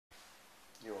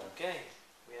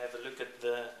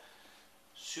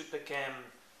SuperCam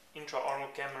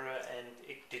intraoral camera and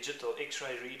digital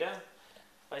X-ray reader.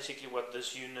 Basically what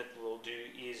this unit will do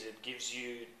is it gives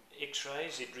you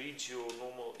X-rays, it reads your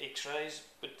normal X-rays,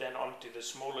 put that onto the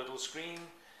small little screen,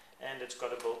 and it's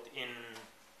got a built-in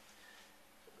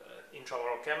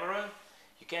intraoral camera.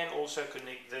 You can also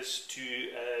connect this to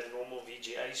a normal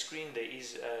VGA screen. There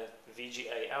is a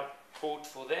VGA out port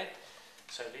for that.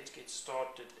 So let's get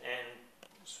started and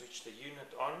switch the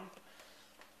unit on.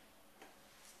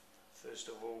 First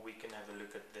of all, we can have a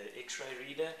look at the X-ray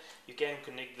reader. You can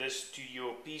connect this to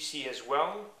your PC as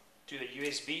well, to the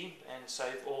USB, and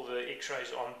save all the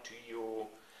X-rays onto your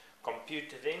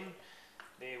computer then.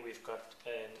 There we've got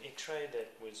an X-ray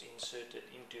that was inserted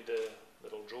into the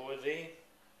little drawer there.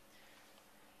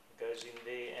 It goes in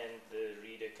there and the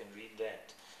reader can read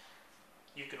that.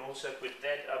 You can also put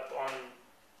that up on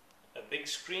a big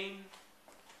screen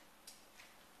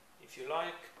if you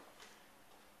like.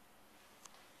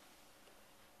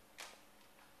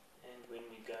 And when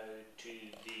you go to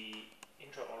the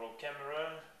intraoral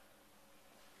camera,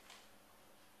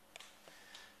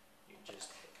 you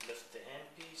just lift the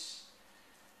handpiece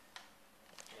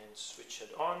and switch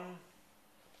it on,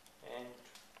 and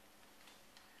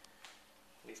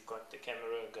we've got the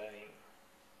camera going.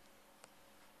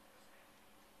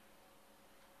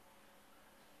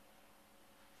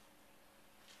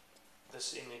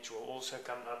 This image will also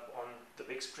come up on the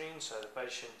big screen so the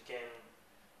patient can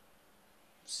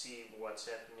see what's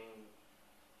happening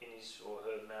in his or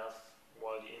her mouth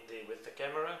while you're in there with the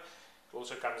camera. It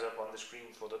also comes up on the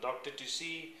screen for the doctor to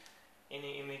see.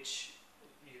 Any image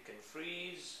you can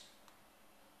freeze,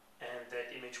 and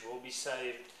that image will be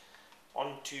saved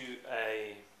onto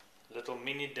a little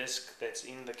mini disc that's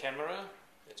in the camera.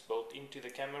 It's built into the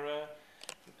camera,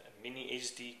 a mini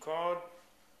SD card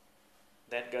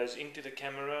that goes into the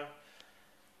camera,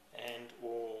 and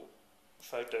all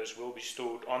photos will be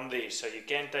stored on there. So you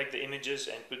can take the images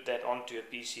and put that onto a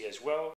PC as well.